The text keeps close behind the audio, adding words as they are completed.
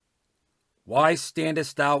Why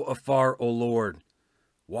standest thou afar, O Lord?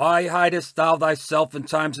 Why hidest thou thyself in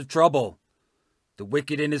times of trouble? The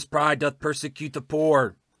wicked in his pride doth persecute the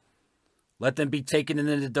poor. Let them be taken in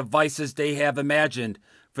the devices they have imagined.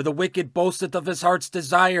 For the wicked boasteth of his heart's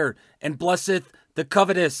desire, and blesseth the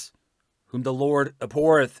covetous, whom the Lord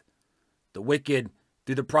abhorreth. The wicked,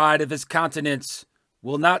 through the pride of his countenance,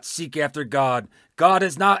 will not seek after God. God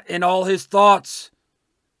is not in all his thoughts.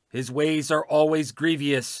 His ways are always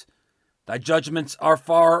grievous. Thy judgments are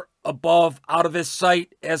far above out of his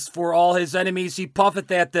sight. As for all his enemies, he puffeth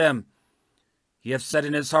at them. He hath said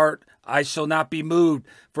in his heart, I shall not be moved,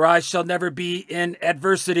 for I shall never be in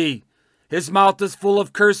adversity. His mouth is full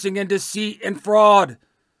of cursing and deceit and fraud.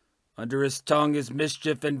 Under his tongue is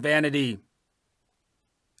mischief and vanity.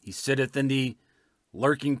 He sitteth in the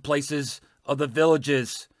lurking places of the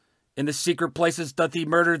villages. In the secret places doth he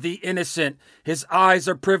murder the innocent. His eyes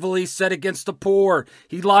are privily set against the poor.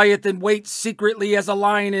 He lieth in wait secretly as a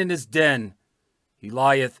lion in his den. He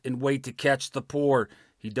lieth in wait to catch the poor.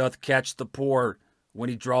 He doth catch the poor when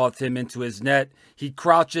he draweth him into his net. He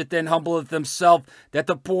croucheth and humbleth himself, that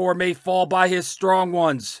the poor may fall by his strong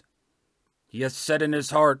ones. He hath said in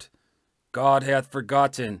his heart, God hath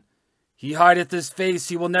forgotten. He hideth his face,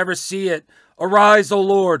 he will never see it. Arise, O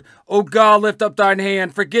Lord. O God, lift up thine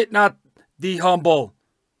hand. Forget not the humble.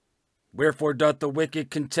 Wherefore doth the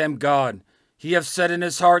wicked contemn God? He hath said in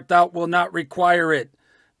his heart, Thou wilt not require it.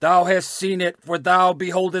 Thou hast seen it, for thou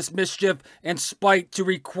beholdest mischief and spite to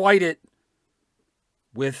requite it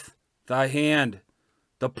with thy hand.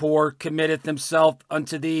 The poor committeth himself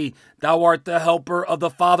unto thee. Thou art the helper of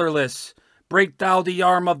the fatherless. Break thou the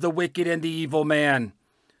arm of the wicked and the evil man.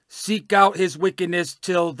 Seek out his wickedness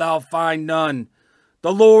till thou find none.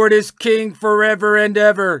 The Lord is king forever and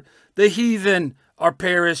ever. The heathen are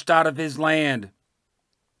perished out of his land.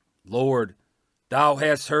 Lord, thou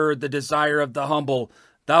hast heard the desire of the humble.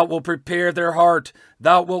 Thou wilt prepare their heart.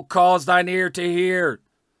 Thou wilt cause thine ear to hear,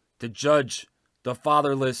 to judge the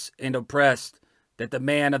fatherless and oppressed, that the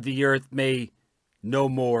man of the earth may no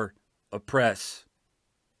more oppress.